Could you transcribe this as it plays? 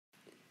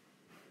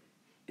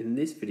In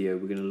this video,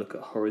 we're going to look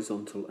at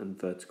horizontal and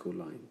vertical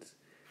lines.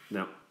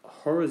 Now,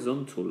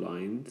 horizontal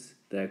lines,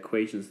 their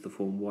equations are the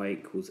form y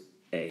equals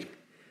a.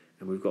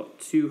 And we've got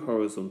two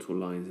horizontal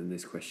lines in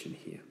this question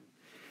here.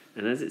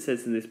 And as it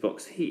says in this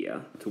box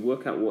here, to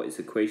work out what its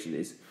equation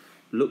is,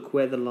 look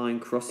where the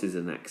line crosses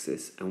an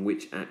axis and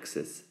which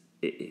axis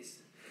it is.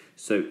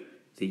 So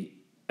the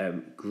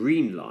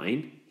green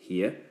line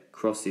here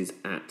crosses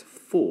at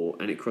 4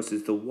 and it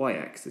crosses the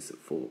y-axis at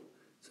 4.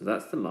 So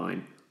that's the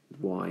line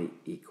y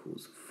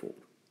equals 4.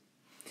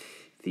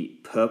 The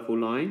purple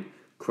line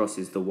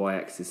crosses the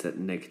y-axis at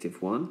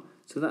 -1,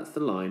 so that's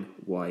the line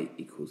y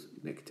equals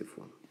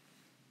 -1.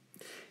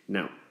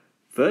 Now,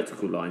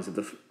 vertical lines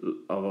are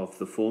of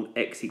the form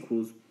x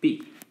equals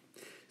b.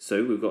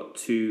 So we've got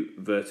two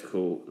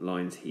vertical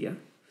lines here.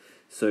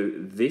 So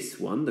this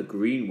one, the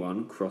green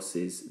one,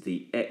 crosses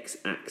the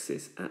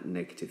x-axis at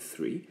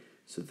 -3.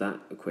 So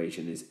that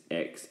equation is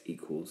x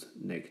equals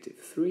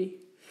 -3.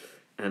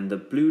 And the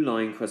blue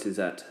line crosses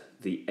at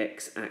the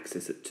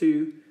x-axis at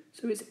 2,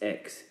 so it's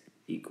x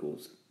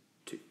equals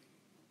 2.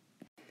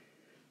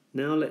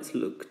 Now let's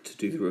look to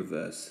do the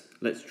reverse.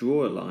 Let's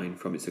draw a line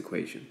from its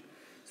equation.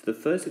 So the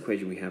first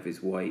equation we have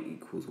is y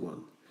equals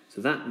 1.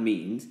 So that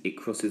means it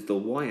crosses the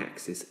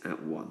y-axis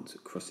at 1, so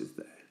it crosses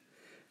there.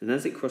 And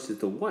as it crosses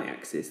the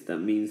y-axis, that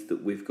means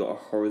that we've got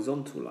a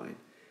horizontal line.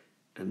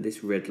 And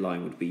this red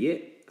line would be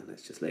it, and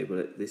let's just label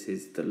it. This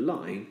is the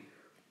line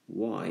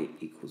y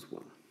equals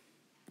 1.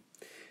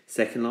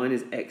 Second line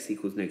is x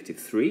equals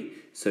 -3,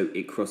 so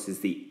it crosses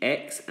the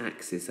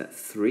x-axis at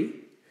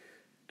 3.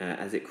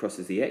 As it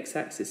crosses the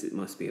x-axis, it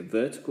must be a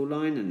vertical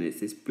line, and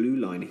it's this blue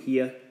line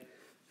here,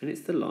 and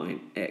it's the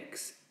line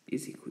x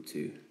is equal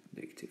to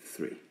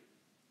 -3.